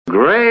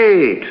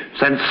Great!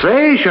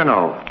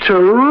 Sensational!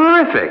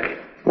 Terrific!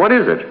 What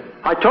is it?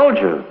 I told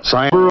you.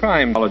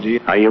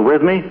 Cybercrimeology. Are you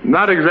with me?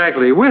 Not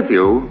exactly with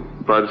you,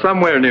 but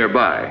somewhere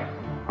nearby.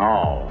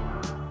 Oh.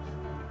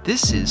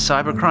 This is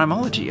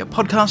Cybercrimeology, a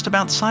podcast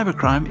about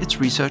cybercrime,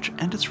 its research,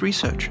 and its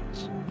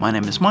researchers. My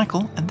name is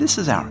Michael, and this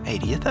is our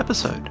 80th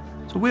episode.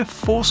 So we're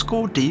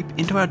fourscore deep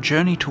into our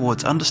journey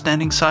towards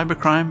understanding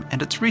cybercrime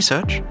and its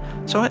research,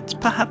 so it's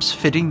perhaps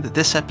fitting that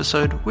this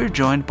episode we're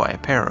joined by a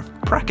pair of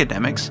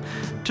pracademics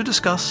to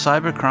discuss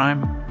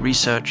cybercrime,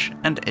 research,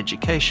 and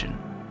education.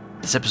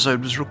 This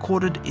episode was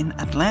recorded in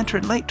Atlanta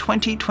in late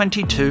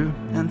 2022,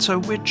 and so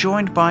we're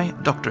joined by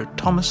Dr.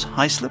 Thomas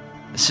Hyslop,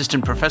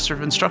 Assistant Professor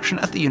of Instruction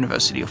at the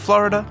University of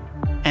Florida,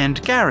 and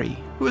Gary,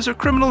 who is a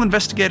criminal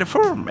investigator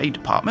for a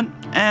department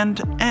and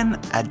an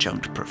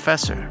adjunct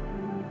professor.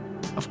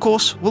 Of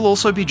course, we'll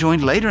also be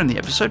joined later in the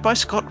episode by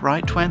Scott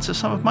Wright to answer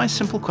some of my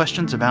simple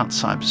questions about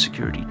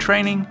cybersecurity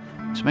training,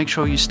 so make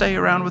sure you stay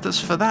around with us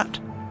for that.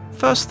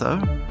 First though,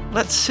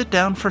 let's sit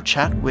down for a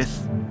chat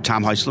with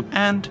Tom Hyslop.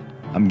 And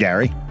I'm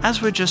Gary.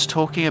 As we're just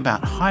talking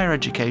about higher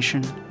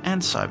education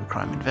and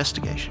cybercrime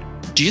investigation.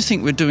 Do you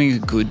think we're doing a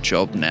good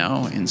job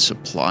now in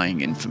supplying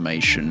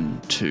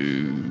information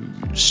to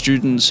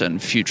students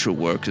and future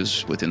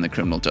workers within the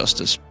criminal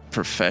justice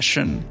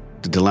profession?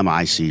 The dilemma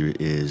I see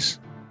is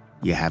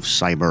you have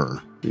cyber,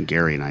 and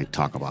Gary and I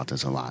talk about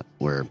this a lot,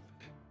 where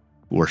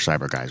we're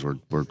cyber guys, we're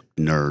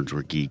nerds,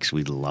 we're geeks,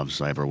 we love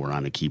cyber, we're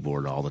on the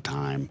keyboard all the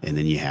time. And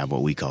then you have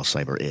what we call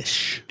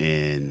cyber-ish.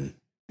 And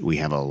we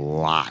have a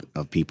lot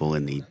of people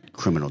in the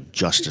criminal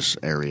justice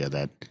area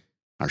that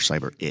are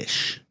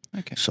cyber-ish.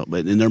 Okay. So,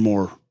 and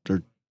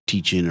they're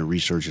teaching and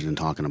researching and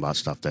talking about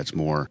stuff that's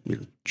more,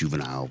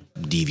 juvenile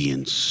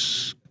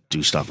deviance,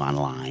 do stuff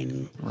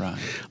online. Right.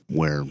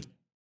 Where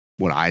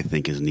what I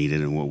think is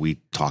needed and what we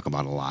talk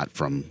about a lot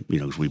from,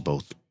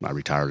 because I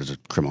retired as a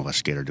criminal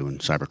investigator doing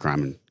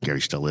cybercrime, and Gary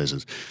still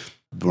is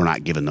we're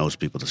not giving those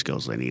people the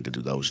skills they need to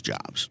do those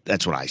jobs.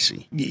 That's what I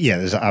see. Yeah,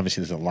 there's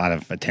a lot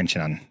of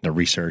attention on the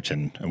research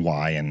and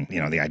why, and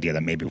the idea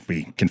that maybe if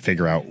we can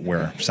figure out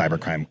where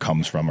cybercrime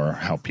comes from or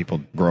how people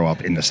grow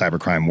up in the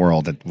cybercrime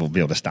world, that we'll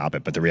be able to stop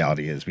it. But the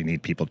reality is we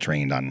need people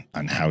trained on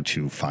how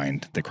to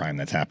find the crime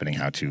that's happening,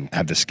 how to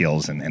have the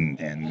skills and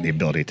the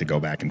ability to go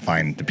back and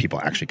find the people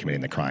actually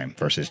committing the crime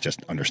versus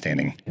just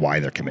understanding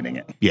why they're committing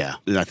it. Yeah,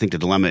 I think the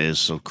dilemma is,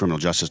 so criminal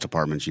justice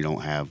departments, you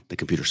don't have the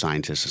computer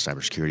scientists, the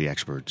cybersecurity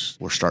experts.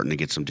 We're starting to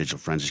get some digital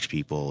forensics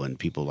people and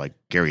people like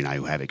Gary and I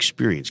who have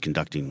experience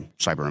conducting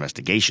cyber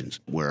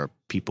investigations, where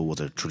people with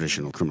a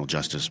traditional criminal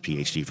justice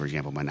PhD, for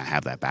example, might not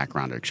have that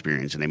background or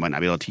experience, and they might not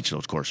be able to teach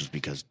those courses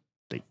because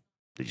they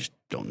just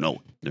don't know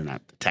it. They're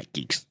not the tech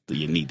geeks that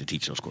you need to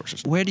teach those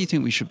courses. Where do you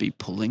think we should be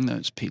pulling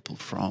those people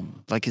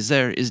from? Like, do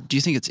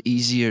you think it's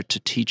easier to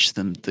teach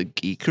them the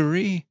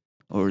geekery,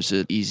 or is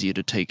it easier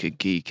to take a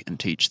geek and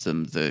teach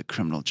them the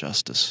criminal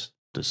justice?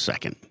 The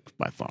second,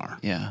 by far.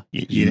 Yeah.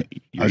 You're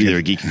either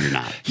a geek or you're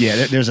not.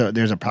 Yeah, there's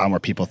a problem where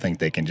people think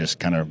they can just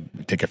kind of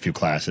take a few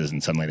classes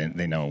and suddenly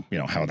they know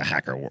how the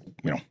hacker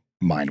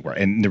mind works.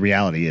 And the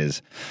reality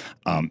is,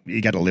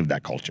 you got to live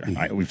that culture.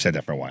 Mm-hmm. We've said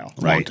that for a while,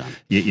 a right? Long time.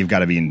 You've got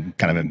to be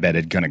kind of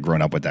embedded, kind of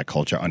grown up with that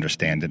culture,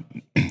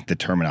 understand the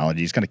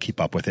terminology. You've got to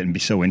keep up with it and be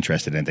so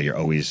interested in it that you're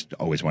always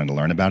wanting to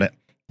learn about it.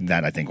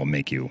 That I think will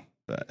make you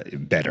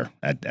better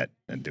at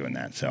doing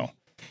that. So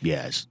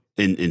yes,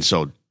 and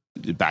so.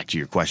 Back to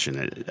your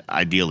question,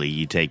 ideally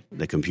you take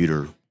the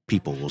computer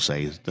people, we'll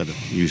say, instead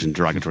of using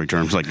derogatory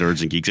terms like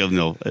nerds and geeks, even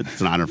though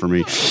it's an honor for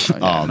me.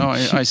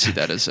 I see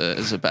that as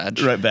a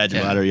badge. Right, badge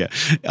of honor, yeah.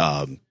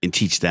 And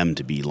teach them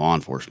to be law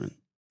enforcement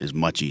is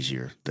much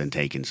easier than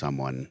taking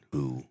someone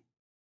who,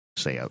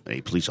 say,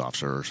 a police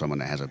officer or someone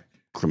that has a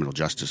criminal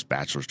justice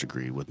bachelor's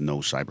degree with no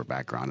cyber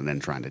background and then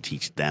trying to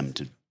teach them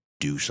to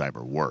do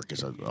cyber work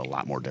is a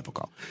lot more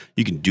difficult.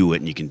 You can do it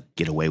and you can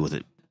get away with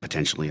it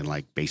potentially in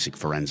like basic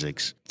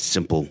forensics,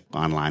 simple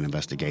online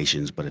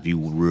investigations. But if you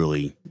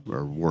really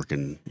are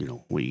working,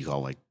 what you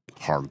call like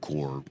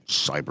hardcore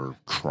cyber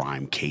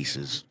crime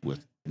cases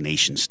with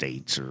nation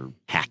states or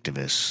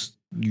hacktivists,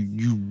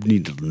 you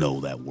need to know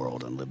that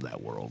world and live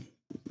that world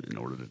in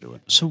order to do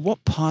it. So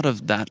what part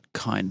of that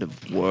kind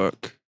of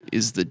work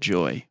is the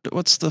joy?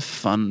 What's the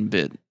fun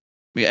bit?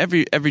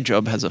 Every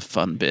job has a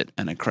fun bit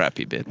and a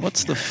crappy bit.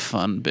 What's the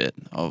fun bit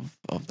of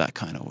that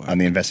kind of work? On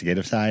the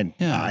investigative side,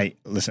 yeah.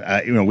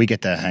 We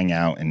get to hang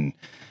out in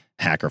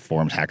hacker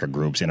forums, hacker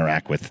groups,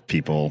 interact with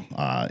people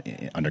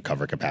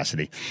undercover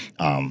capacity.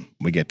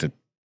 We get to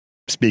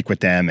speak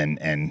with them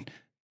and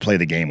play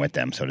the game with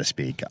them, so to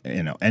speak.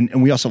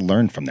 And we also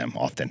learn from them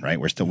often, right?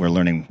 We're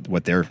learning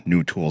what their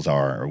new tools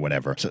are or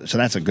whatever. So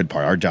that's a good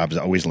part. Our job is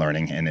always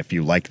learning, and if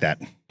you like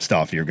that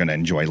stuff, you're going to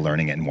enjoy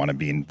learning it and want to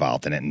be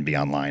involved in it and be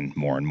online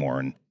more and more.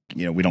 And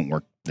we don't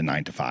work the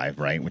 9 to 5,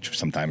 right? Which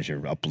sometimes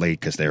you're up late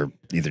because they're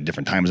either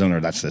different time zone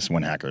or that's just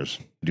when hackers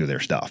do their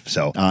stuff.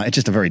 So it's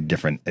just a very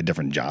different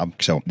job.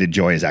 So the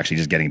joy is actually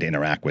just getting to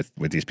interact with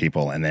these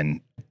people and then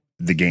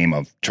the game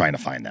of trying to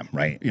find them,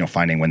 right?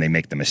 Finding when they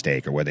make the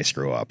mistake or where they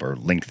screw up or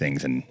link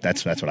things. And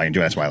that's what I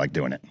enjoy. That's why I like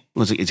doing it.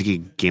 Well, it's a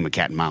game of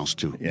cat and mouse,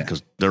 too,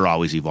 because they're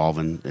always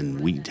evolving, and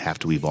we have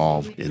to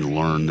evolve and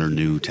learn their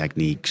new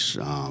techniques.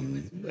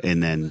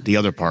 And then the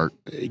other part,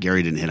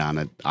 Gary didn't hit on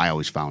it, I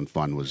always found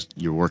fun, was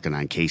you're working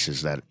on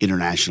cases that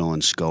international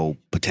in scope,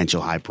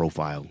 potential high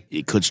profile.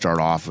 It could start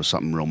off with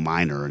something real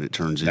minor, and it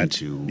turns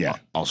into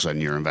all of a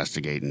sudden you're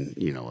investigating,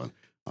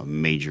 a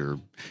major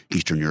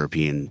Eastern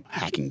European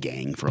hacking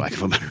gang, for lack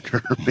of a better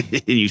term,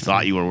 and you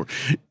thought you were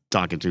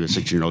talking to a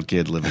 16-year-old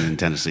kid living in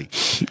Tennessee,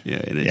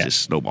 and it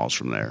just snowballs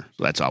from there.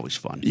 So that's always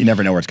fun. You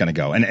never know where it's going to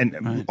go,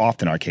 and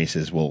often our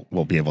cases will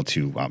be able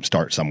to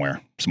start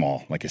somewhere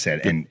small, like I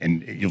said,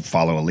 and you'll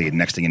follow a lead.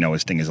 Next thing you know,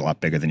 this thing is a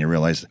lot bigger than you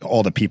realize.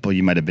 All the people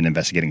you might have been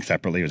investigating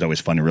separately, it was always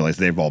fun to realize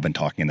they've all been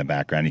talking in the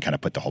background. You kind of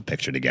put the whole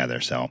picture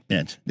together. So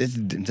it's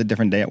a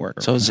different day at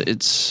work. So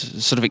it's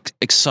sort of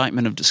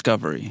excitement of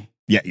discovery.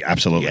 Yeah,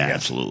 absolutely. Yeah, yes.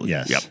 absolutely.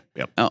 Yes.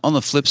 Yep. On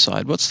the flip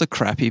side, what's the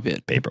crappy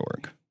bit?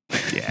 Paperwork.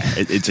 Yeah,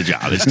 it's a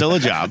job. It's still a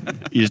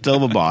job. You still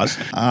have a boss.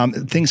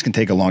 Things can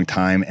take a long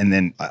time. And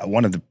then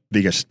one of the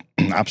biggest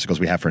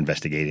obstacles we have for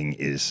investigating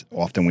is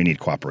often we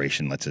need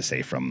cooperation, let's just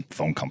say, from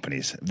phone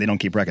companies. They don't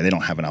keep record. They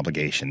don't have an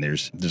obligation.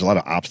 There's a lot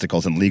of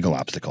obstacles and legal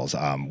obstacles.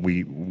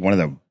 One of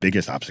the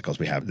biggest obstacles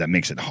we have that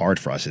makes it hard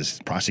for us is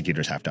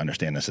prosecutors have to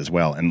understand this as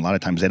well. And a lot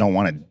of times they don't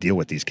want to deal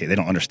with these cases. They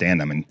don't understand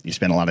them. And you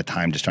spend a lot of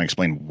time just trying to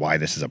explain why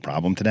this is a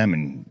problem to them.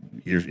 And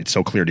it's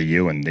so clear to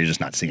you, and they're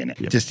just not seeing it.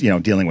 Yep. Just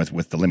dealing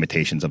with the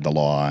limitations of the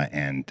law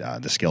and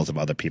the skills of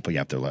other people you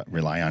have to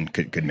rely on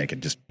could make it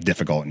just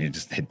difficult, and you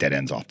just hit dead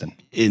ends often.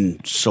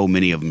 And so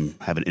many of them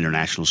have an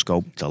international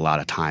scope. It's a lot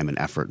of time and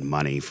effort and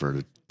money for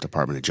the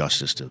Department of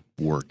Justice to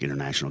work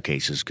international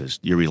cases because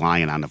you're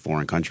relying on the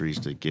foreign countries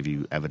to give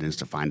you evidence,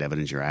 to find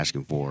evidence you're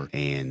asking for.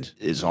 And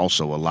it's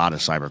also a lot of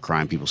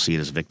cybercrime. People see it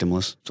as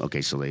victimless.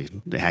 Okay, so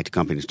they hacked a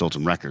company and stole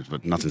some records,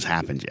 but nothing's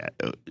happened yet.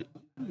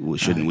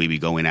 Shouldn't we be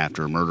going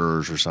after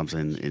murderers or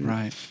something?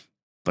 Right.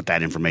 But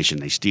that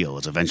information they steal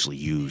is eventually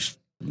used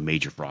in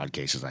major fraud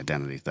cases,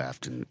 identity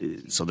theft,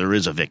 and so there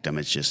is a victim.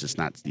 It's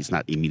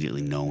not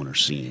immediately known or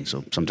seen.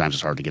 So sometimes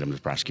it's hard to get them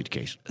to prosecute the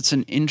case. It's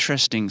an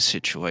interesting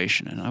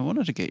situation, and I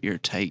wanted to get your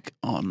take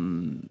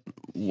on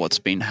what's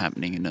been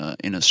happening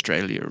in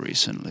Australia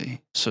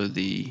recently. So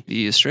the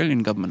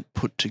Australian government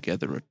put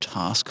together a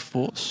task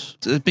force.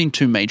 So there's been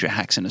two major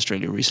hacks in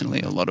Australia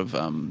recently. A lot of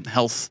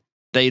health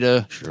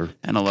data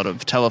and a lot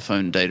of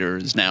telephone data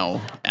is now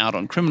out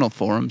on criminal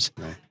forums.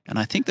 Right. And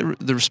I think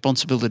the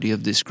responsibility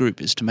of this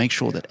group is to make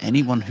sure that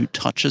anyone who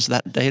touches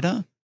that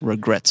data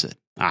regrets it.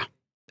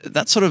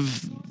 That sort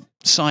of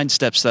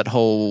sidesteps that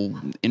whole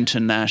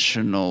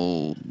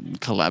international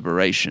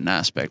collaboration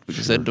aspect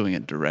because they're doing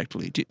it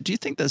directly. Do you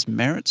think there's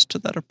merits to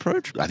that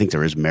approach? I think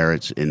there is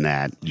merits in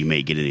that you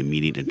may get an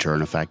immediate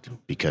deterrent effect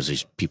because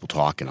these people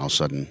talk and all of a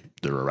sudden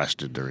they're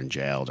arrested, they're in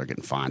jail, they're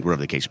getting fined,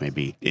 whatever the case may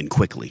be, and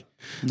quickly.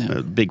 Yeah.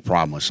 The big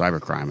problem with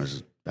cybercrime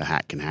is a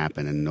hack can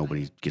happen and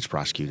nobody gets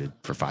prosecuted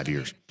for 5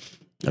 years.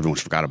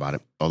 Everyone's forgot about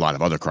it. A lot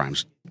of other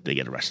crimes, they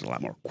get arrested a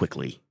lot more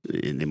quickly.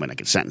 And they might not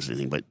get sentenced or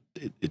anything, but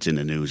it's in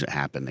the news. It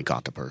happened. They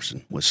caught the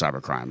person. With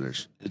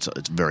cybercrime,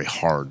 it's very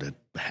hard to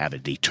have a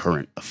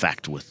deterrent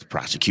effect with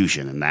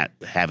prosecution, and that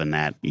having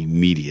that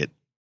immediate,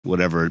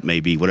 whatever it may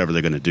be, whatever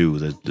they're going to do,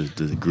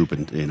 the group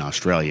in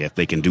Australia, if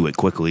they can do it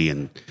quickly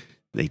and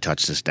they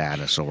touch this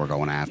data, so we're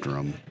going after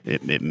them,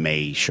 it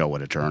may show a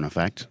deterrent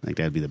effect. I think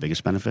that would be the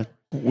biggest benefit.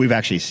 We've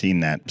actually seen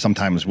that.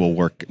 Sometimes we'll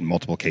work in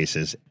multiple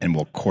cases and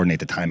we'll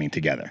coordinate the timing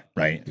together,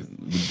 right?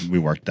 We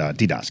worked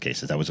DDoS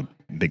cases. That was a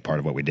big part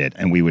of what we did.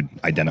 And we would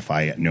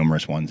identify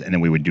numerous ones, and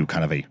then we would do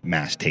kind of a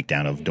mass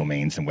takedown of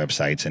domains and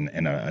websites and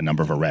a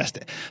number of arrests.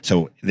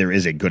 So there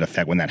is a good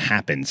effect when that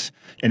happens.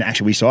 And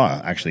actually, we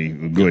saw a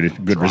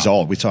good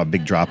result. We saw a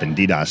big drop in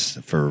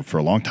DDoS for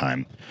a long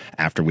time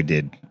after we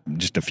did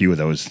just a few of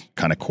those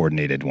kind of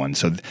coordinated ones.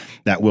 So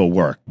that will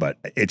work, but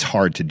it's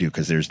hard to do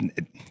because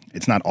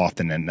it's not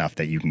often enough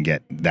that you can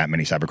get that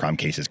many cybercrime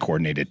cases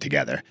coordinated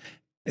together.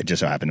 It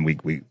just so happened we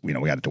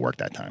got it to work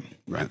that time.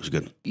 Right, it was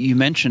good. You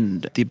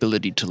mentioned the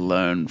ability to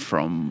learn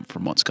from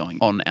what's going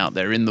on out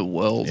there in the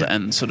world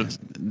and sort of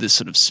this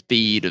sort of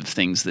speed of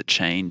things that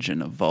change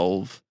and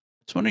evolve.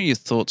 So what are your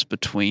thoughts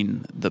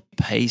between the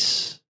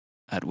pace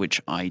at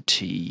which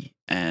IT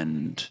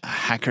and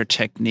hacker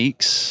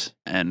techniques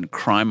and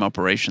crime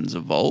operations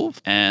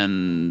evolve?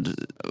 And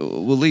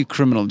we'll leave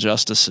criminal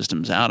justice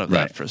systems out of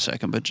that for a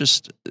second, but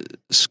just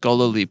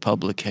scholarly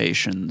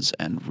publications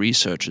and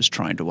researchers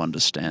trying to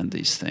understand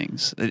these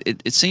things.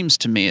 It seems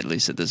to me, at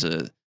least,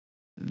 that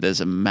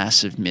there's a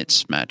massive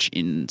mismatch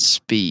in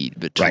speed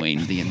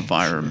between the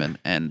environment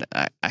and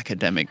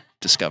academic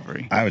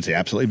discovery. I would say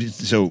absolutely.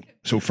 So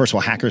first of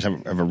all, hackers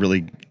have a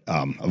really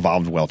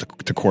evolved well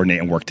to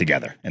coordinate and work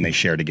together, and they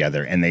share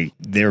together, and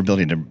their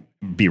ability to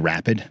be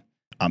rapid.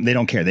 They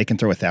don't care. They can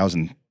throw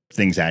 1,000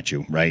 things at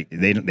you, right?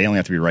 They only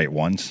have to be right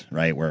once,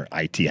 right? Where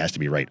IT has to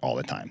be right all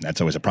the time. That's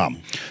always a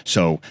problem.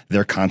 So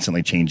they're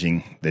constantly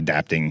changing,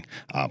 adapting,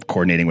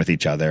 coordinating with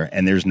each other,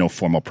 and there's no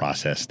formal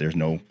process. There's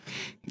no,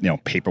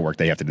 paperwork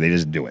they have to do. They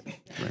just do it.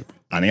 Right.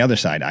 On the other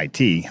side,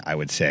 IT, I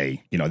would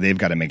say, they've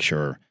got to make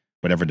sure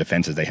whatever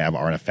defenses they have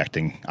aren't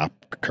affecting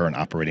current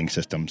operating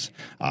systems.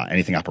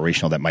 Anything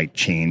operational that might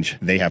change,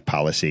 they have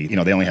policy.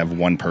 They only have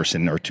one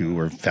person or two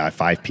or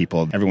five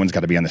people. Everyone's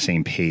got to be on the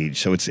same page.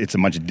 So it's a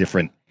much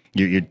different.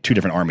 You're two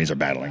different armies are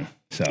battling.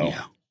 So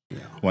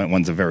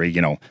one's a very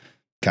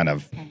kind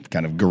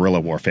of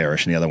guerrilla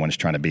warfare-ish, and the other one's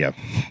trying to be a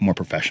more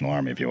professional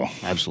army, if you will.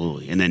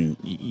 Absolutely. And then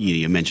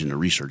you mentioned the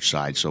research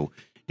side. So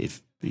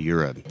if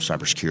you're a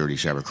cybersecurity,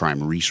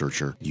 cybercrime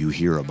researcher, you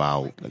hear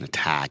about an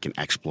attack, an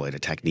exploit, a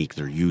technique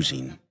they're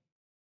using.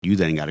 You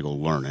then got to go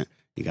learn it.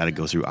 You got to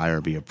go through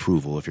IRB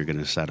approval if you're going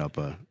to set up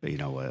a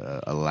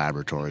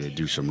laboratory to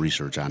do some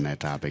research on that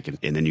topic, and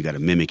then you got to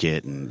mimic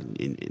it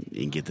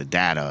and get the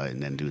data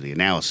and then do the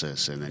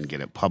analysis and then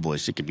get it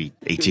published. It could be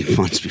 18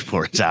 months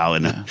before it's out,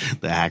 and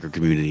the hacker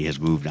community has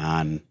moved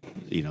on,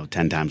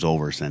 10 times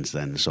over since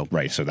then. So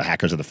right, so the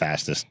hackers are the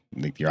fastest.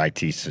 Your IT,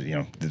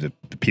 the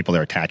people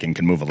they're attacking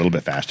can move a little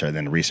bit faster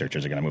than the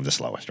researchers are going to move the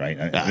slowest, right?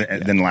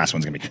 Then the last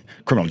one's going to be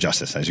criminal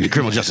justice. The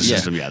criminal justice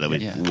system, they'll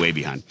be way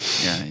behind.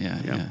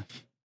 Yeah.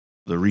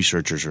 The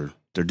researchers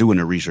they're doing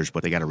the research,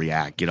 but they got to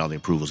react, get all the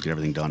approvals, get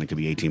everything done. It could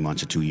be 18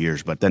 months to 2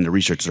 years. But then the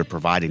research they're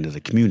providing to the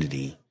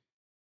community,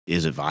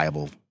 is it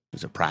viable?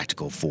 Is it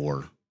practical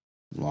for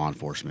law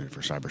enforcement,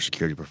 for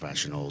cybersecurity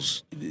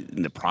professionals?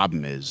 And the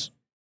problem is,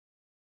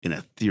 in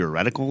a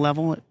theoretical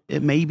level,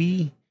 it may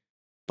be,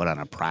 but on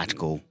a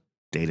practical,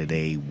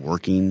 day-to-day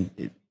working,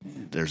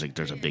 there's a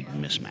big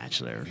mismatch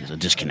there. There's a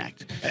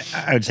disconnect.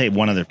 I would say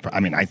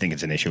I think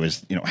it's an issue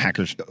is,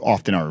 hackers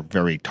often are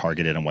very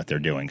targeted on what they're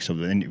doing. So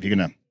then if you're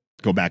going to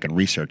go back and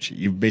research,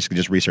 you're basically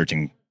just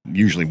researching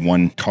usually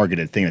one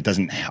targeted thing that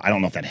I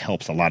don't know if that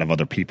helps a lot of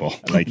other people.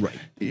 Like, right.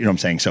 You know what I'm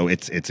saying? So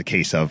it's a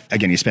case of,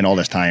 again, you spend all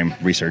this time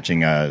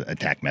researching a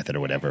attack method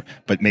or whatever,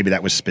 but maybe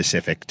that was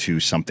specific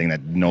to something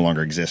that no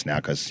longer exists now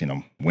because,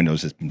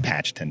 Windows has been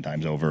patched 10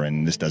 times over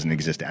and this doesn't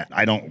exist.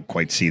 I don't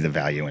quite see the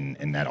value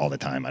in that all the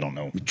time. I don't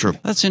know. True.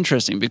 That's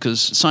interesting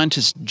because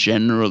scientists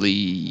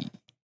generally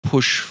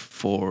push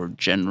for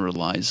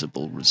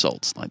generalizable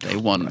results. Like they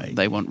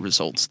want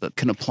results that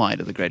can apply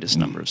to the greatest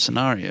number of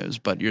scenarios.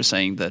 But you're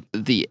saying that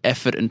the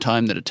effort and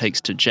time that it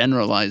takes to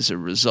generalize a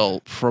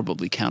result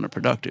probably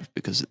counterproductive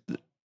because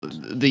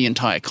the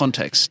entire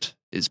context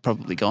is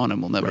probably gone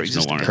and will never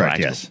exist again. Correct.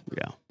 Yes.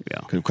 Yeah.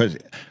 Because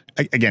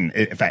again,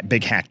 if that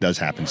big hack does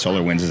happen,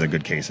 SolarWinds is a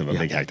good case of a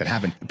big hack that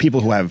happened.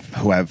 People who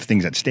have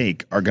things at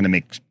stake are going to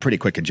make pretty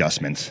quick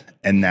adjustments,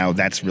 and now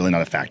that's really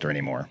not a factor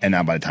anymore. And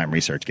now by the time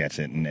research gets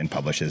it and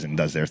publishes and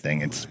does their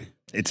thing,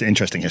 it's an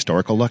interesting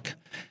historical look,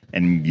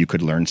 and you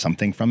could learn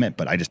something from it.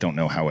 But I just don't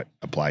know how it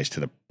applies to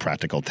the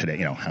practical today.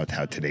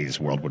 How today's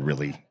world would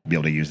really be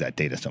able to use that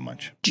data so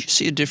much. Do you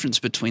see a difference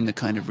between the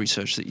kind of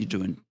research that you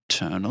do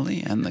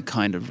internally and the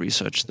kind of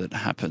research that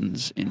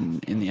happens in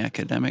the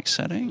academic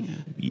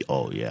setting?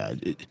 Oh, yeah.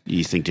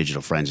 You think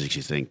digital forensics,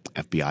 you think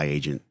FBI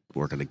agent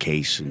working a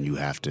case, and you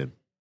have to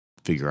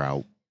figure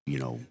out,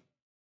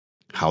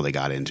 how they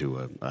got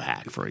into a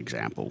hack, for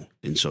example.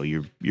 And so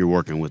you're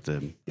working with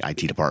the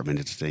IT department.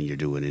 It's the thing, you're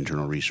doing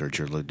internal research,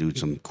 you're doing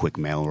some quick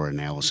malware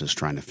analysis,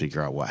 trying to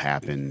figure out what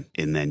happened,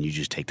 and then you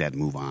just take that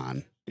and move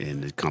on.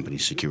 And the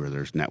companies secure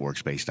their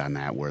networks based on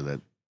that, where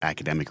the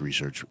academic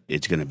research,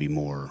 it's going to be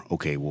more,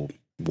 okay, well,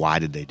 why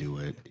did they do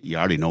it? You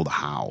already know the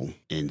how.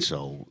 And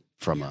so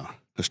from a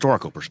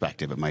historical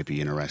perspective, it might be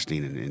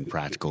interesting and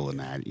practical in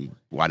that,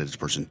 why did this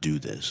person do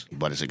this?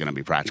 But is it going to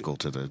be practical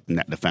to the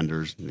net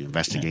defenders, the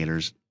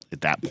investigators? At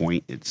that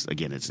point, it's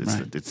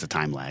the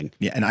time lag.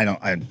 Yeah, and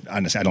I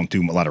honestly don't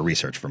do a lot of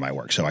research for my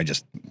work. So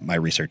my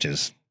research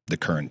is the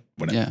current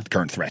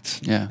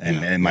threats. Yeah.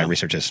 And my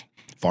research is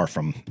far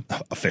from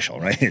official,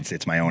 right?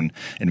 It's my own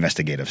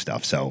investigative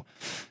stuff. So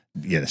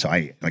so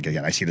I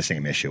see the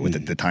same issue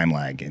with the time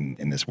lag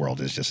in this world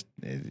is just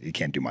you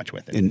can't do much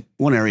with it. And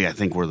one area I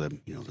think where the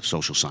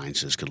social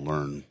sciences could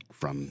learn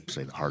from,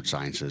 say, the hard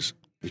sciences,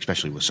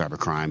 especially with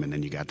cybercrime, and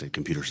then you got the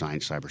computer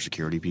science,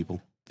 cybersecurity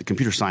people. The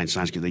computer science,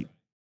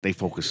 they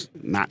focus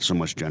not so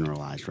much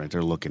generalized, right?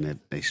 They're looking at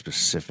a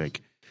specific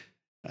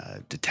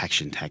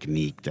detection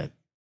technique that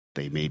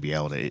they may be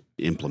able to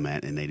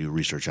implement, and they do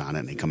research on it,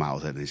 and they come out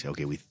with it, and they say,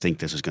 okay, we think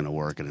this is going to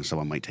work, and then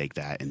someone might take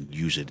that and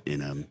use it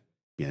in a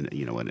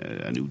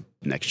new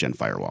next-gen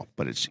firewall.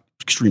 But it's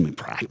extremely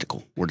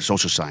practical. Where the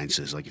social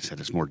sciences, like you said,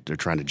 it's more, they're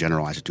trying to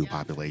generalize it to a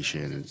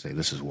population and say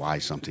this is why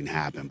something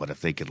happened. But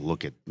if they could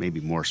look at maybe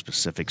more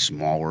specific,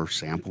 smaller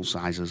sample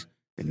sizes,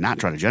 and not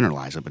try to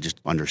generalize it, but just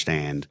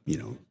understand,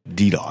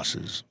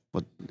 DDoSes.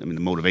 But the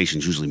motivation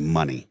is usually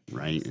money,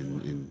 right?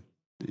 In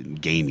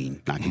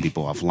gaming, knocking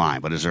people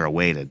offline. But is there a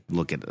way to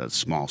look at a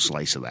small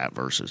slice of that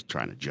versus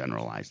trying to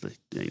generalize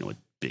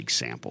big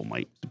sample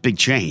big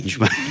change,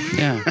 but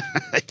Yeah.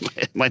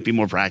 it might be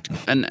more practical.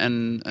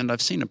 And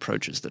I've seen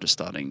approaches that are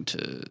starting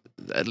to,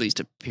 at least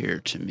appear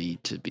to me,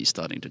 to be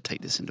starting to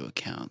take this into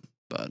account.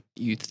 But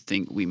you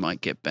think we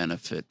might get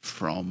benefit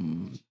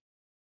from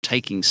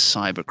taking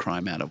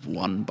cybercrime out of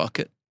one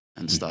bucket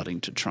and starting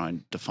to try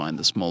and define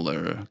the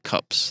smaller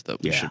cups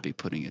that we should be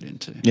putting it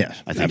into? Yeah,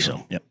 I think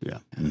absolutely. so. Yep. Yeah.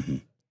 Mm-hmm.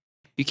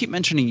 You keep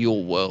mentioning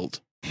your world.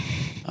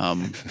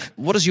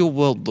 What does your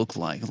world look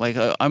like? Like,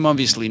 I'm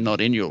obviously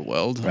not in your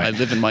world. Right. I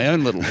live in my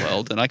own little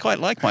world, and I quite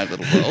like my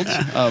little world.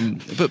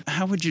 But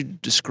how would you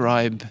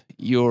describe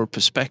your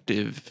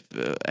perspective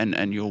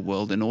and your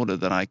world in order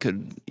that I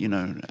could,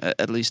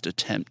 at least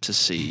attempt to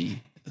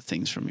see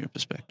things from your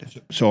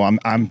perspective? So I'm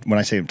when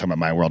I say I'm talking about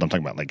my world, I'm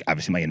talking about like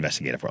obviously my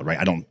investigative world,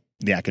 right?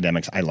 The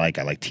academics I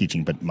like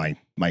teaching, but my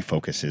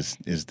focus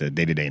is the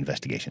day-to-day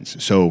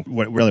investigations. So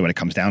what it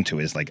comes down to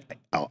is like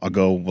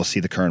we'll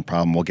see the current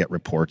problem, we'll get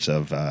reports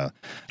of a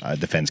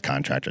defense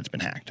contractor that's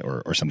been hacked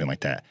or something like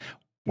that.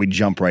 We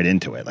jump right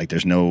into it. Like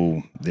there's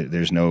no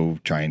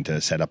trying to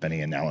set up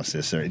any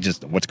analysis or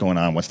just what's going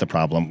on, what's the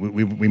problem.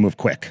 We move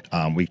quick.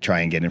 We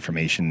try and get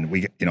information.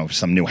 We get,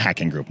 some new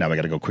hacking group. Now we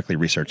got to go quickly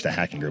research the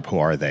hacking group. Who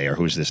are they, or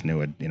who's this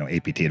new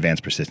APT,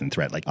 Advanced Persistent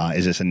Threat? Like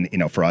is this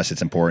for us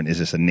it's important. Is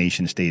this a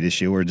nation state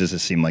issue, or does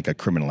this seem like a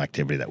criminal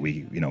activity that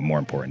we more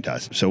important to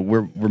us? So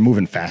we're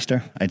moving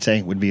faster. I'd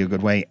say would be a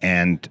good way,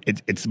 and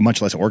it's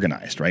much less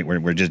organized, right?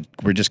 We're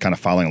just kind of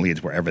following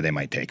leads wherever they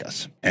might take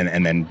us,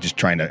 and then just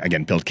trying to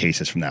again build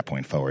cases from that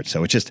point forward.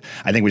 So it's just,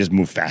 I think we just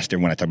move faster.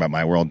 When I talk about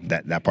my world,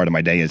 that part of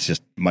my day is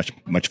just much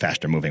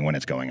faster moving when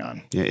it's going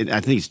on. Yeah, I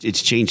think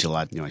it's changed a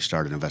lot. I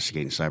started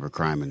investigating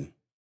cybercrime in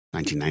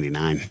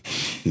 1999.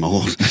 I'm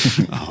old.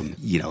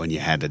 And you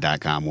had the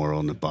 .com world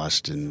and the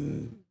bust,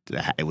 and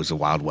it was a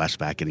Wild West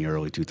back in the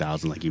early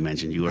 2000s. Like you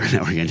mentioned, you were a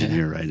network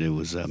engineer, right? It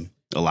was a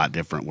lot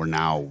different. Where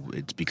now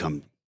it's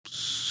become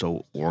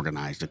so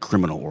organized. The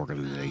criminal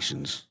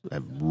organizations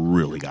have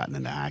really gotten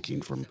into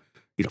hacking from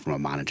a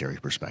monetary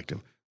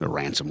perspective. The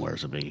ransomware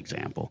is a big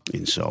example.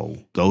 And so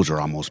those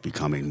are almost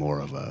becoming more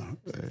of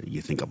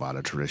you think about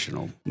a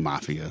traditional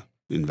mafia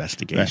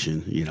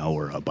investigation, right,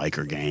 or a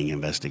biker gang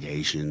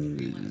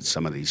investigation.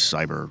 Some of these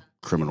cyber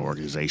criminal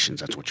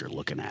organizations, that's what you're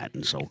looking at.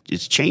 And so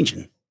it's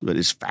changing, but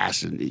it's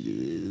fast. And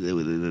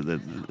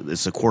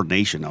it's the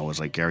coordination, though.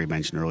 As like Gary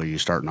mentioned earlier, you're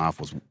starting off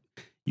with,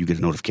 you get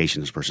a notification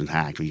this person's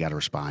hacked. You got to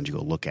respond. You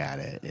go look at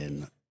it.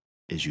 And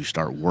as you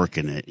start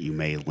working it, you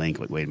may link,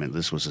 like, wait a minute,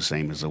 this was the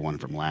same as the one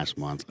from last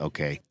month.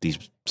 Okay, these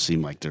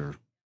seem like they're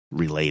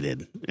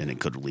related, and it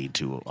could lead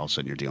to, all of a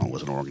sudden, you're dealing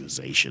with an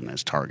organization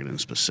that's targeting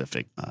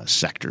specific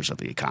sectors of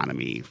the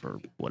economy for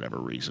whatever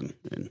reason.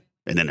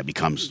 And then it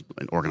becomes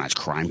an organized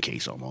crime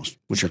case almost,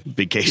 which are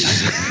big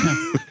cases.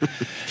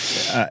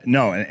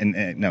 No,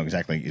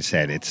 exactly like you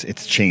said.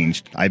 It's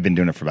changed. I've been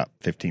doing it for about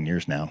 15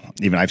 years now.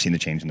 Even I've seen the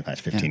change in the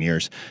past 15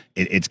 years.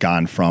 It's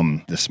gone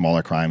from the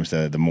smaller crimes,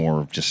 the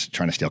more just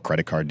trying to steal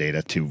credit card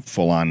data, to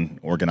full-on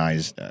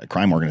organized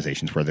crime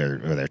organizations where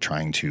they're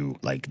trying to,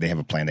 like, they have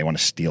a plan. They want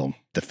to steal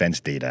defense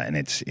data, and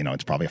it's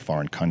probably a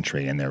foreign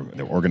country, and they're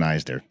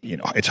organized.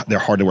 They're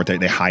hard to work.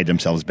 They hide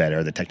themselves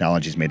better. The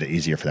technology's made it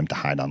easier for them to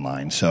hide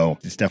online. So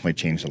it's definitely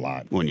changed a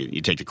lot. When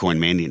you take the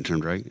Cohen-Mandiant term,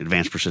 right?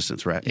 Advanced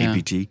Persistent Threat,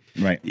 APT.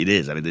 Right. It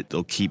is. I mean,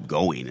 they'll keep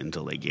going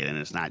until they get in.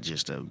 It's not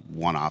just a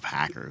one-off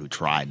hacker who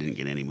didn't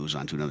get any, moves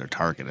on to another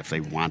target. If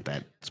they want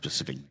that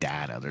specific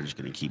data, they're just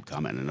going to keep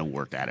coming, and they'll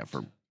work at it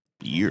for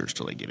years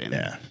till they get in.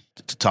 Yeah.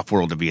 It's a tough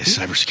world to be a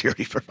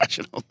cybersecurity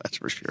professional, that's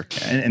for sure.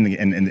 And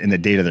the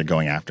data they're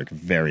going after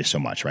varies so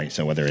much, right?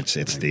 So whether it's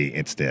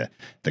the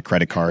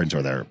credit cards,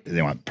 or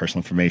they want personal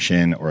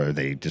information, or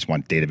they just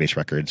want database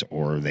records,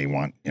 or they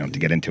want to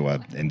get into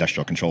a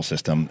industrial control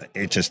system,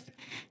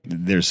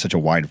 there's such a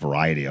wide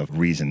variety of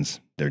reasons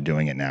they're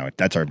doing it now.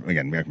 That's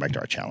we're back to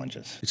our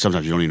challenges.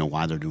 Sometimes you don't even know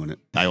why they're doing it.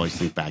 I always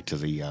think back to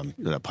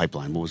the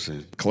pipeline. What was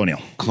the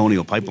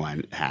Colonial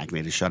pipeline hack? They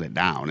had to shut it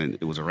down, and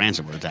it was a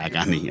ransomware attack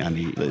on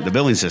the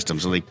billing system.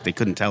 So they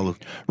couldn't tell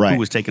who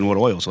was taking what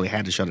oil, so they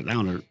had to shut it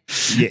down.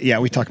 Yeah,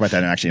 we talk about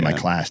that actually in my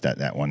class,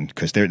 that one,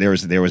 because there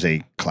was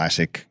a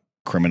classic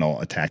criminal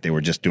attack. They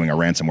were just doing a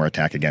ransomware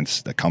attack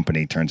against the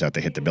company. Turns out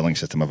they hit the billing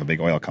system of a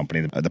big oil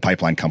company. The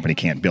pipeline company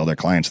can't bill their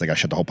clients. So they got to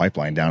shut the whole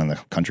pipeline down, and the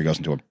country goes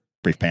into a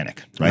brief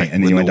panic, right?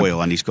 And then you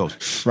oil on the East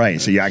Coast, right?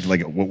 So you act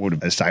like what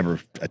would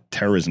a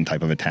terrorism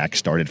type of attack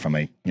started from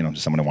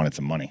someone who wanted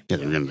some money. Yeah,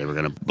 they were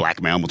going to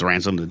blackmail them with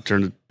ransom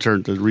to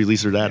turn to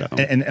release their data.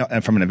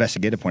 And from an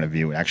investigative point of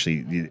view,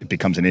 it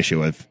becomes an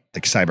issue of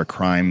like cyber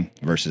crime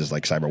versus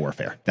like cyber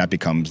warfare. That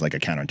becomes like a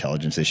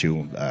counterintelligence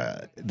issue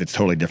that's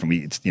totally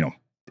different.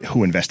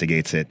 Who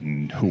investigates it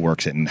and who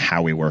works it and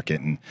how we work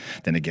it. And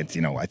then it gets,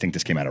 I think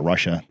this came out of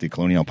Russia, the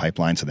Colonial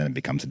Pipeline. So then it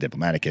becomes a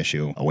diplomatic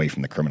issue away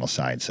from the criminal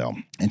side. So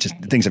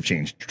things have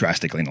changed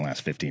drastically in the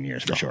last 15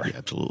 years for sure. Yeah,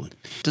 absolutely.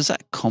 Does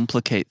that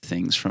complicate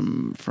things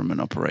from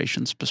an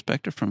operations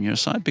perspective from your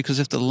side? Because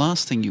if the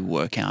last thing you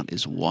work out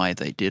is why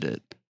they did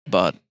it,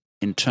 but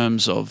in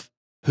terms of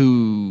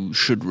who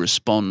should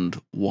respond,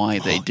 why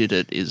they did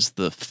it, is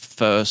the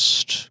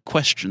first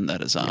question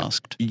that is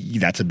asked.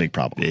 That's a big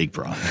problem. Big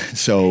problem.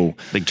 So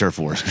Big turf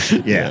wars.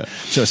 yeah.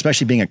 So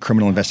especially being a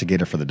criminal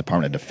investigator for the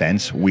Department of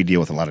Defense, we deal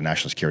with a lot of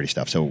national security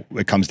stuff. So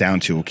it comes down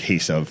to a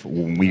case of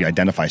when we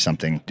identify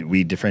something,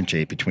 we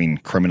differentiate between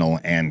criminal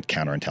and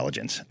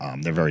counterintelligence.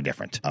 They're very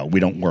different. We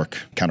don't work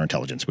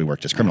counterintelligence. We work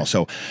just criminal.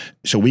 So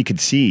we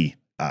could see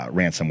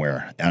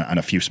ransomware on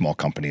a few small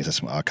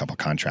companies, a couple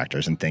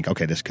contractors, and think,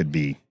 okay, this could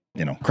be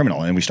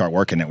criminal. And we start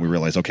working it. We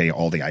realize, okay,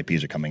 all the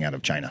IPs are coming out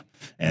of China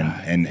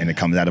and it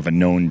comes out of a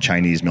known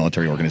Chinese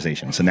military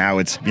organization. So now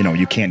it's,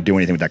 you can't do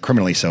anything with that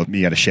criminally. So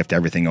you got to shift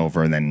everything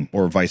over, and then,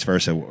 or vice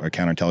versa, or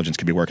counterintelligence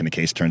could be working the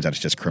case. Turns out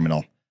it's just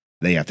criminal.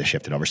 They have to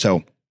shift it over.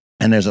 So,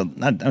 and there's I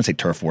don't say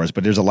turf wars,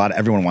 but there's a lot,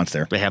 everyone wants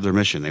their. They have their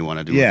mission. They want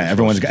to do it. Yeah,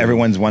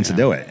 everyone wants to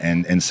do it.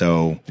 And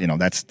so,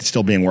 that's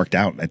still being worked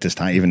out at this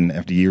time, even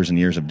after years and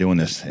years of doing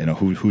this.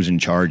 Who's in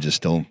charge is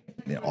still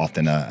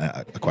often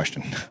a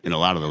question. In a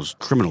lot of those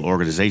criminal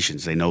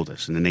organizations, they know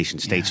this, and the nation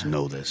states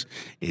know this.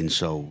 And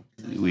so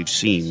we've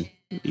seen,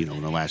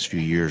 in the last few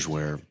years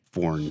where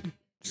foreign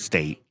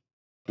state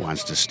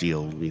wants to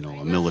steal,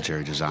 a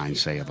military design,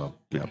 say, of a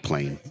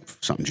plane,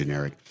 something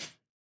generic.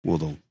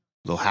 Well,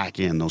 they'll hack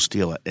in, they'll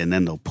steal it, and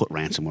then they'll put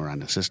ransomware on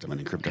the system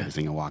and encrypt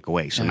everything and walk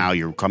away. So now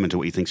you're coming to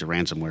what you think's a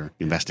ransomware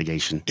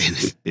investigation.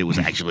 It was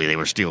actually they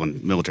were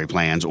stealing military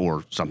plans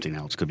or something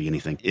else, could be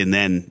anything. And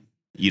then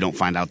you don't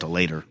find out till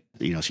later.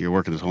 So you're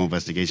working this whole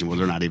investigation where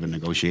they're not even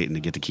negotiating to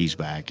get the keys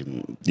back,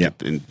 and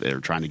they're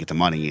trying to get the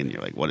money, and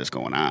you're like, what is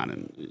going on?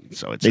 And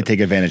so they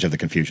take advantage of the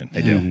confusion.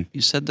 They do.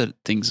 You said that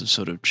things have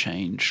sort of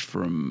changed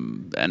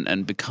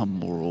and become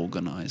more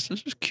organized. I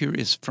was just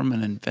curious, from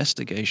an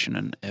investigation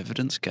and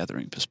evidence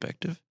gathering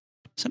perspective,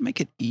 does that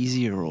make it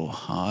easier or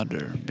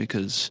harder?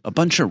 Because a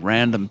bunch of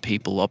random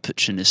people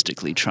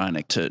opportunistically trying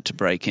to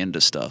break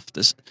into stuff,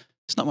 there's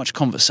not much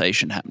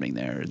conversation happening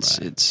there.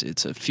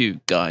 It's a few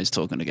guys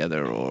talking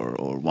together,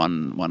 or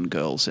one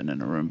girl sitting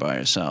in a room by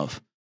herself.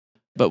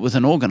 But with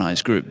an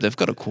organized group, they've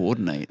got to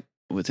coordinate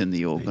within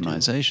the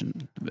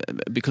organization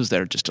because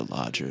they're just a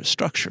larger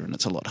structure, and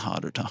it's a lot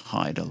harder to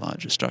hide a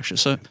larger structure.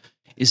 So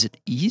is it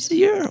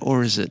easier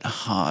or is it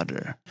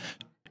harder?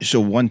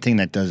 So one thing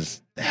that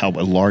does help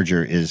a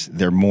larger is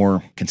they're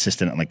more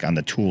consistent on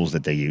the tools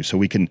that they use. So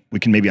we can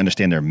maybe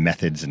understand their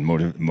methods and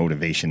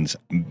motivations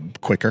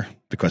quicker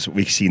because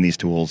we've seen these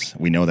tools.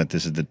 We know that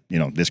this is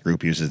this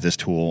group uses this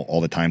tool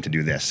all the time to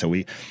do this. So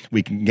we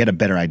can get a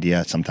better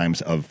idea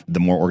sometimes of the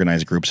more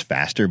organized groups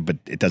faster, but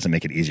it doesn't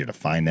make it easier to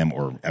find them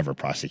or ever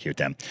prosecute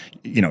them.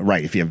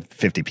 Right. If you have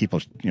 50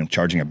 people,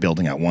 charging a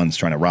building at once,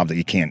 trying to rob that,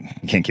 you can't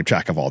keep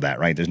track of all that,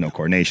 right? There's no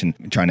coordination.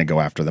 Trying to go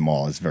after them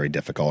all is very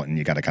difficult, and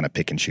you got to kind of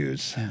pick and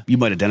choose. Yeah. You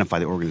might identify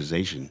the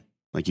organization.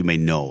 Like you may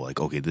know,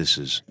 okay, this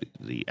is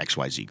the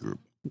XYZ group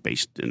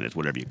based in it,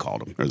 whatever you call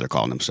them, or they're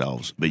calling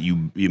themselves. But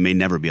you may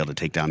never be able to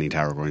take down the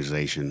entire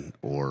organization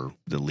or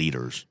the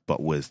leaders.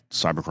 But with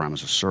cybercrime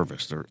as a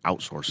service, they're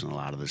outsourcing a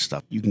lot of this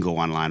stuff. You can go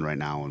online right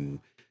now and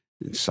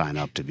sign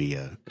up to be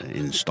an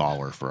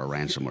installer for a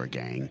ransomware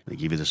gang. They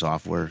give you the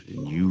software,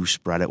 and you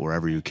spread it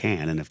wherever you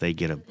can. And if they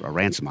get a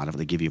ransom out of it,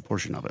 they give you a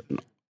portion of it.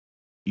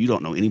 You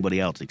don't know anybody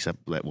else except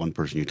that one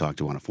person you talk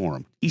to on a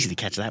forum. Easy to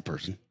catch that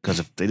person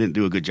because if they didn't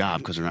do a good job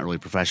because they're not really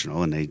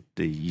professional, and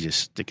you just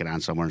stick it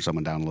on somewhere and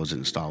someone downloads it and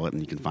install it,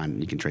 and you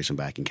can trace them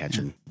back and catch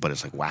them. But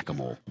it's like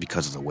whack-a-mole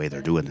because of the way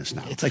they're doing this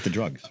now. It's like the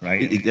drugs,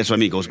 right? That's what I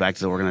mean. It goes back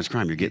to the organized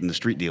crime. You're getting the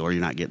street dealer.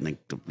 You're not getting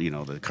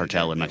the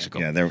cartel in Mexico.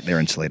 Yeah, they're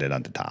insulated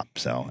on the top.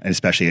 So, and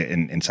especially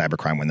in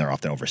cybercrime when they're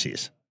often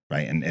overseas,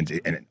 right?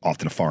 And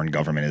often a foreign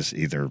government is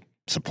either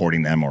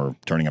supporting them or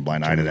turning a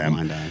blind eye to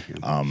them.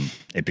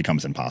 It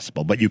becomes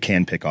impossible. But you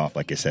can pick off,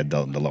 like you said,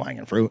 the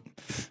low-hanging fruit.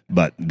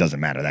 But it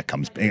doesn't matter. That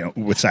comes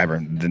with cyber.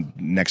 The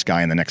next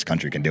guy in the next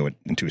country can do it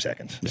in 2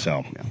 seconds. Yeah,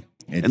 so,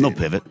 and they'll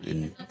pivot.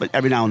 But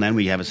every now and then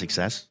we have a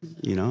success.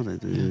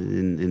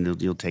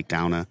 And you'll take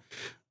down a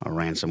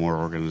ransomware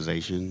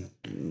organization,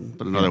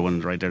 but another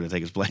one's right there to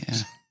take its place.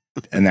 Yeah.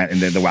 And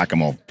the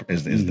whack-a-mole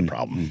is the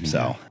problem. Mm-hmm.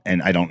 So,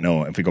 and I don't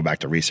know if we go back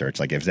to research,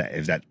 like if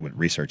that what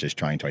research is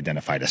trying to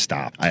identify to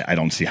stop, I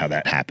don't see how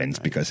that happens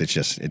because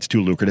it's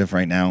too lucrative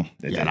right now.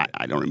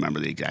 I don't remember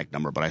the exact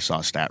number, but I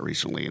saw a stat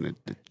recently, and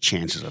the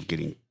chances of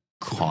getting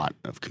caught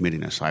of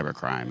committing a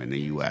cybercrime in the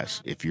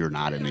U.S. if you're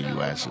not in the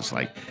U.S.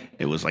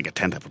 it was like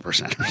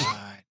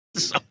 1/10%.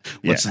 So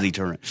what's the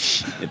deterrent?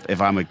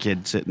 If I'm a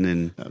kid sitting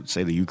in,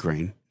 say, the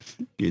Ukraine,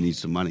 you need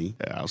some money,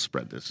 I'll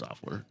spread this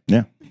software.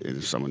 Yeah.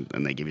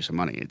 And they give you some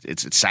money.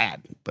 It's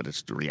sad, but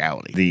it's the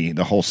reality.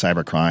 The whole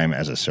cybercrime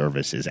as a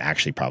service is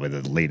actually probably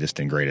the latest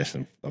and greatest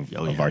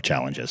of our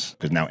challenges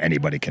because now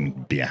anybody can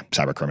be a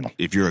cyber criminal.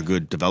 If you're a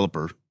good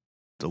developer,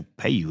 they'll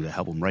pay you to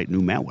help them write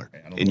new malware.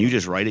 And you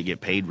just write it,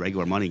 get paid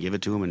regular money, give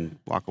it to them, and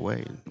walk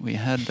away. We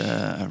had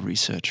a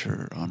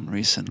researcher on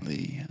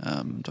recently,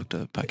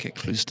 Dr. Paket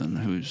Kluston,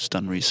 who's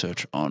done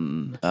research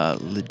on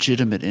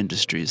legitimate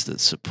industries that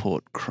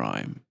support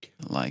crime,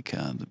 like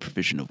the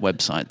provision of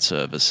website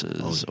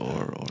services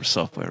or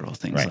software or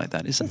things like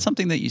that. Is that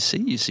something that you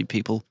see? You see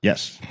people?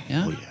 Yes.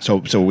 Yeah.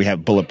 So we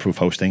have Bulletproof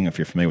Hosting, if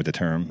you're familiar with the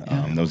term.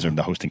 Those are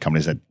the hosting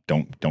companies that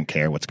don't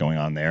care what's going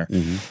on there.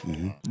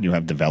 You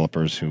have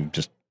developers who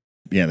just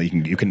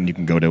you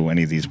can go to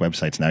any of these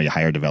websites now. You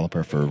hire a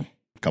developer for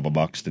a couple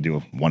bucks to do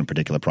one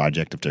particular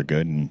project if they're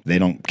good, and they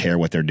don't care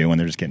what they're doing.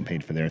 They're just getting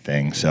paid for their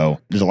thing. So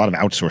there's a lot of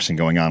outsourcing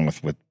going on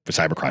with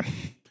cybercrime.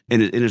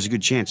 And there's a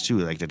good chance, too,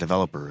 like the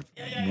developer,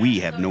 we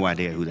have no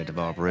idea who that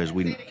developer is.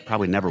 We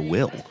probably never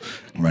will.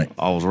 Right.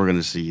 All we're going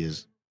to see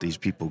is these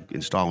people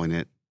installing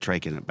it,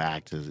 traking it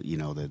back to, the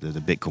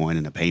Bitcoin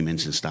and the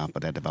payments and stuff,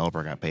 but that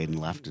developer got paid and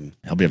left. And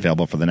he'll be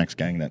available for the next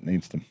gang that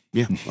needs them.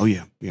 Yeah. Oh,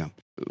 yeah. Yeah.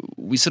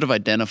 We sort of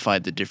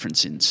identified the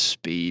difference in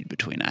speed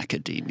between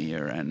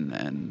academia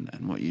and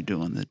what you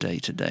do on the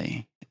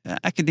day-to-day.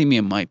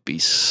 Academia might be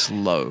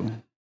slow,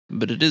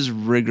 but it is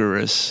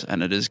rigorous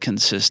and it is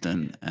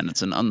consistent and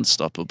it's an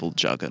unstoppable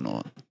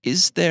juggernaut.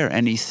 Is there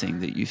anything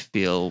that you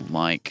feel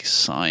like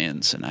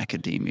science and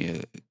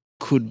academia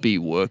could be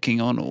working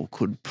on or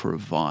could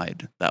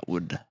provide that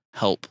would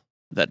help,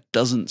 that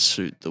doesn't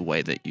suit the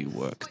way that you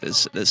work?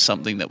 There's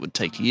something that would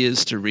take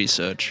years to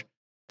research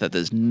that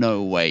there's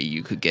no way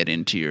you could get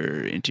into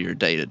your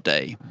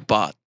day-to-day.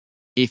 But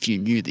if you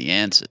knew the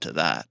answer to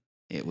that,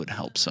 it would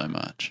help so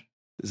much.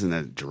 Isn't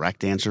that a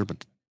direct answer?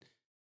 But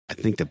I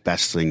think the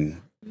best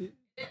thing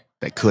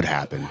that could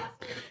happen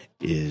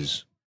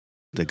is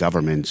the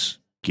government's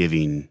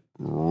giving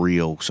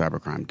real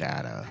cybercrime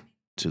data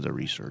to the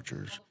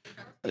researchers.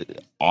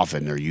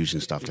 Often they're using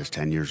stuff that's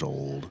 10 years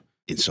old,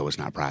 and so it's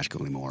not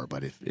practical anymore.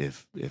 But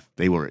if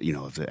they were,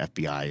 if the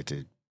FBI at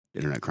the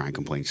Internet Crime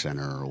Complaint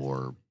Center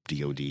or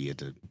DOD at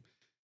the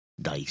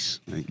DICE,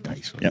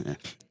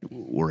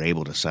 were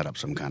able to set up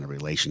some kind of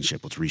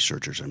relationship with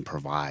researchers and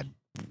provide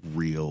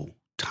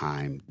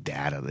real-time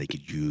data they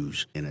could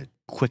use in a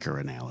quicker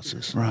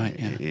analysis. Right,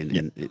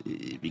 yeah.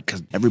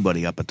 Because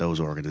everybody up at those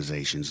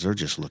organizations, they're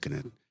just looking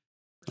at,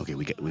 okay,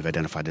 we've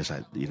identified this,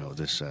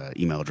 this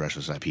email address,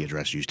 this IP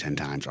address used 10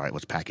 times. All right,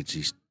 let's package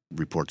these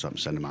reports up and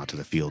send them out to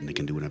the field, and they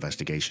can do an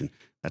investigation.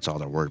 That's all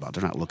they're worried about.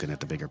 They're not looking at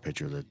the bigger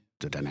picture,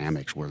 the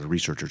dynamics where the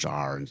researchers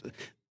are, and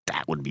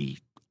that would be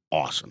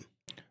awesome.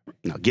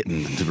 Now,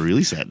 getting them to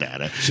release that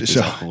data is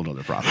a whole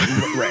other problem.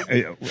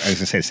 Right. I was going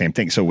to say the same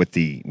thing. So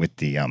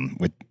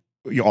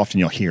often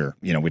you'll hear,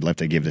 we'd love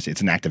to give this.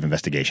 It's an active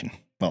investigation.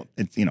 Well,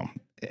 it's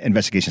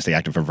investigations stay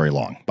active for very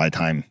long. By the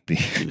time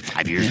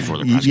 5 years before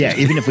the prosecution. Yeah,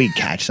 even if we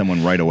catch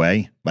someone right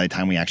away, by the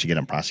time we actually get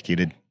them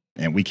prosecuted,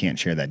 and we can't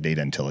share that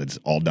data until it's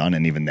all done,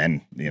 and even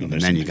then,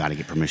 then you got to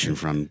get permission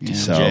from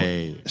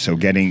DOJ. So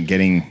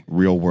getting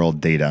real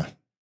world data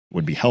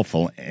would be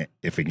helpful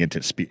if we get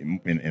to speed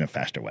in a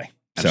faster way.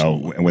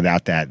 Absolutely. So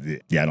without that,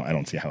 I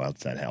don't see how else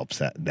that helps.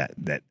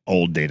 That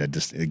old data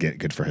just get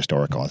good for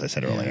historical, as I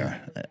said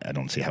earlier. I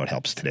don't see how it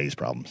helps today's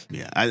problems.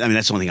 Yeah, I mean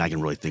that's the only thing I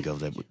can really think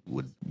of that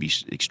would be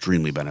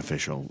extremely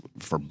beneficial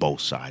for both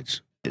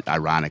sides.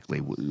 Ironically,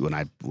 when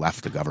I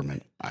left the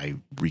government, I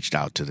reached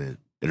out to the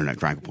Internet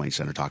Crime Complaint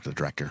Center, talked to the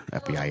director,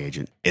 FBI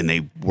agent, and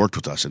they worked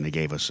with us and they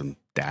gave us some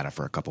data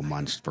for a couple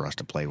months for us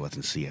to play with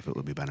and see if it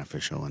would be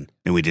beneficial. And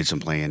we did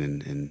some playing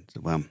and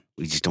well,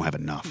 we just don't have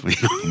enough.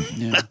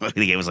 Yeah.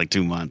 They gave us like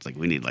 2 months. Like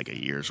we need like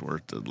a year's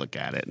worth to look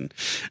at it. And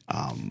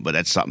but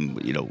that's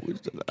something,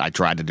 I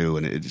tried to do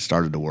and it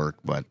started to work,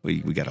 but we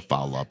got to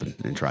follow up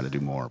and try to do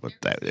more. But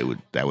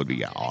that would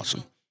be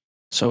awesome.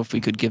 So if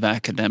we could give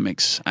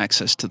academics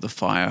access to the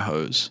fire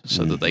hose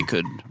so that they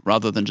could,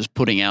 rather than just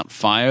putting out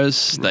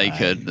fires, they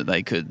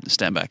could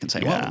stand back and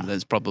say, well,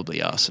 there's probably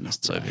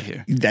arsonists over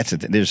here. That's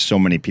it. There's so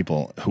many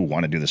people who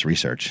want to do this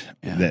research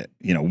that,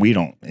 we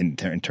don't,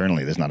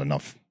 internally, there's not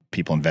enough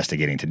people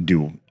investigating to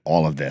do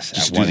all of this.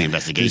 Just do the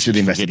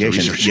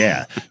investigations.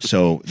 Yeah.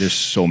 So there's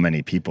so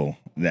many people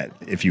that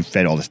if you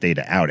fed all this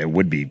data out, it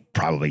would be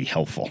probably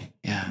helpful.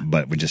 Yeah.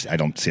 But I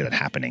don't see that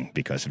happening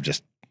because of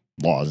just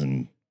laws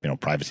and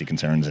privacy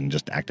concerns and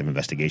just active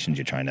investigations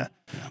you're trying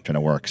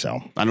to work. So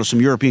I know some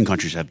European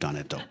countries have done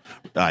it though.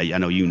 I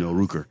know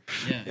Ruker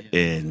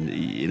in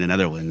the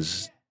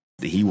Netherlands.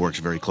 He works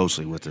very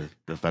closely with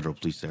the federal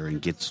police there and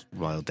gets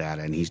royal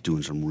data, and he's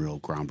doing some real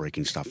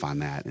groundbreaking stuff on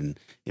that. And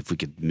if we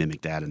could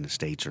mimic that in the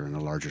States or in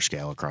a larger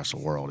scale across the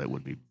world, it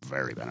would be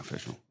very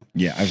beneficial.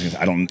 Yeah, I was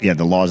gonna say,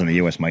 the laws in the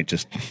U.S. might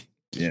just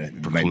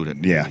preclude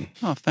it. Yeah.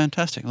 Oh,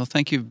 fantastic. Well,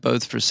 thank you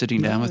both for sitting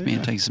down with me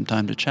and taking some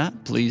time to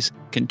chat. Please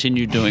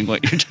continue doing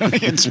what you're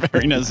doing. It's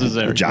very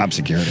necessary. Job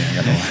security. I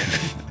got the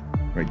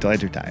line. Right till I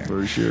retire.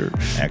 For sure.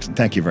 Excellent.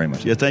 Thank you very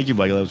much. Yeah, thank you,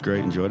 Michael. That was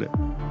great. Enjoyed it.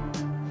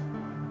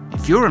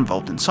 If you're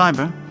involved in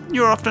cyber,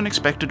 you're often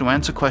expected to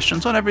answer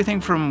questions on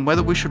everything from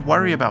whether we should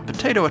worry about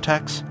potato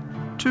attacks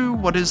to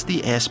what is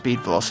the airspeed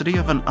velocity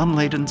of an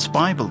unladen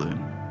spy balloon.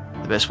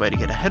 The best way to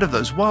get ahead of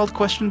those wild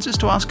questions is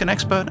to ask an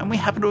expert, and we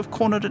happen to have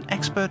cornered an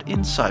expert in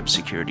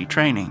cybersecurity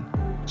training.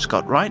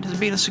 Scott Wright has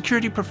been a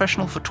security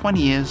professional for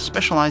 20 years,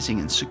 specializing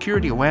in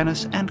security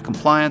awareness and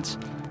compliance,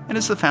 and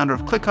is the founder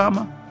of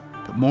ClickArmor.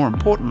 But more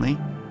importantly,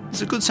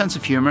 he's a good sense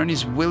of humor and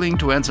he's willing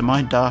to answer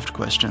my daft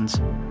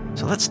questions.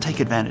 So let's take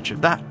advantage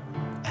of that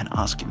and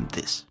ask him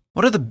this.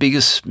 What are the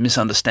biggest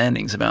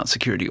misunderstandings about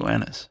security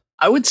awareness?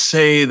 I would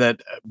say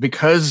that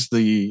because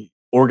the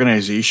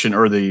organization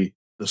or the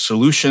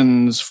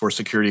solutions for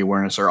security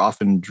awareness are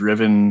often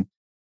driven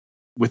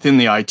within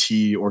the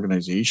IT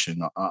organization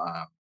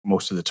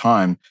most of the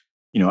time,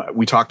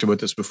 we talked about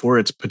this before,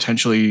 it's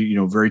potentially,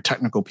 very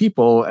technical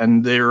people,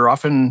 and they're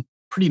often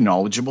pretty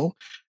knowledgeable.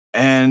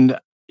 And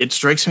it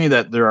strikes me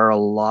that there are a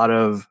lot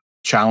of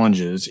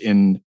challenges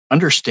in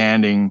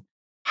understanding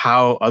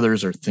how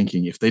others are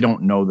thinking if they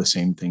don't know the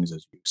same things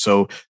as you.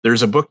 So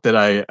there's a book that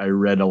I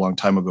read a long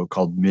time ago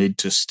called Made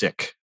to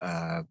Stick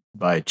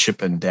by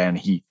Chip and Dan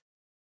Heath.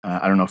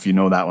 I don't know if you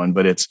know that one,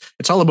 but it's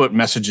all about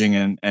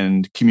messaging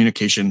and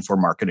communication for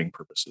marketing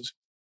purposes.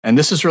 And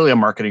this is really a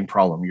marketing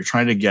problem. You're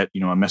trying to get,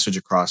 a message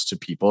across to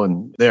people,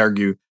 and they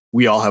argue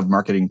we all have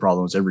marketing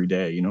problems every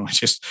day. It's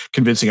just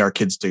convincing our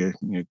kids to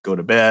go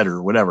to bed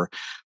or whatever.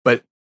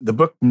 But the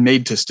book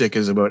Made to Stick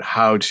is about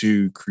how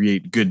to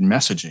create good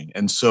messaging.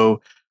 And so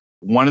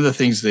one of the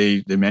things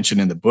they mention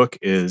in the book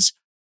is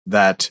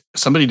that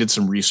somebody did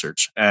some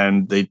research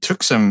and they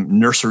took some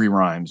nursery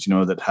rhymes,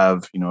 that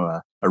have,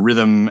 a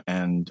rhythm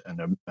and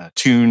a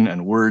tune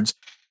and words.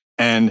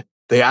 And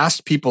they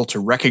asked people to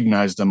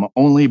recognize them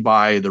only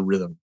by the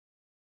rhythm.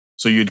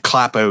 So you'd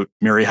clap out,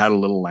 Mary Had a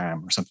Little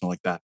Lamb or something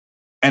like that.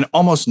 And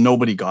almost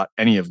nobody got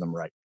any of them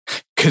right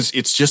because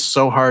it's just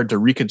so hard to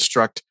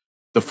reconstruct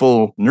the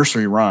full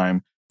nursery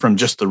rhyme from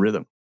just the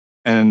rhythm.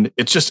 And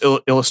it just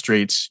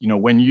illustrates,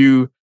 when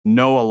you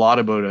know a lot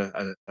about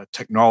a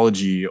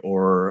technology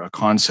or a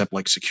concept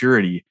like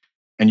security,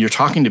 and you're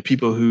talking to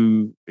people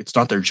who it's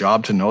not their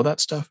job to know that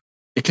stuff,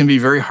 it can be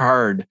very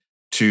hard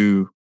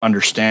to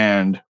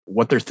understand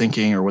what they're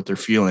thinking or what they're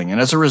feeling. And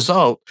as a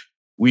result,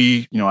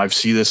 I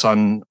see this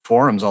on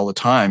forums all the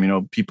time,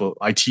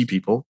 IT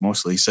people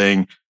mostly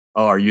saying,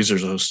 oh, our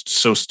users are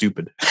so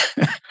stupid.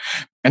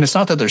 And it's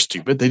not that they're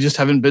stupid. They just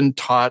haven't been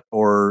taught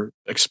or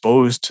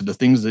exposed to the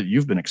things that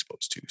you've been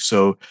exposed to.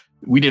 So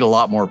we need a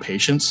lot more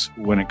patience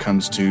when it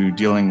comes to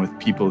dealing with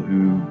people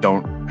who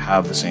don't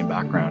have the same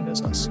background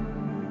as us.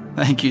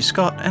 Thank you,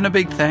 Scott, and a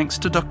big thanks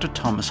to Dr.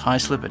 Thomas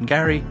Hyslop and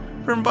Gary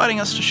for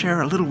inviting us to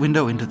share a little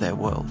window into their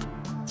world.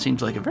 It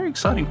seems like a very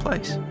exciting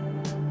place.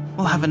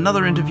 We'll have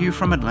another interview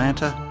from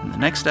Atlanta in the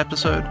next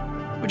episode,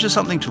 which is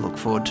something to look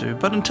forward to.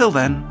 But until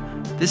then,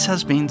 this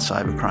has been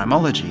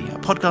Cybercrimeology, a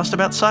podcast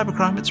about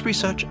cybercrime, its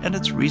research, and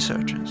its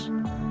researchers.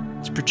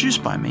 It's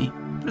produced by me,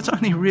 but it's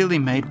only really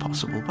made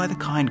possible by the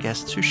kind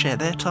guests who share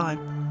their time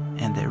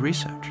and their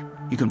research.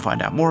 You can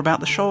find out more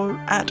about the show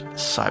at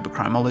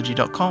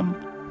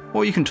cybercrimeology.com,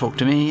 or you can talk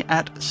to me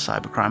at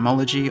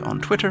cybercrimeology on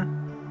Twitter,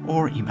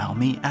 or email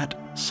me at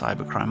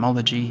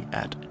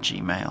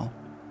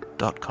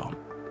cybercrimeology@gmail.com.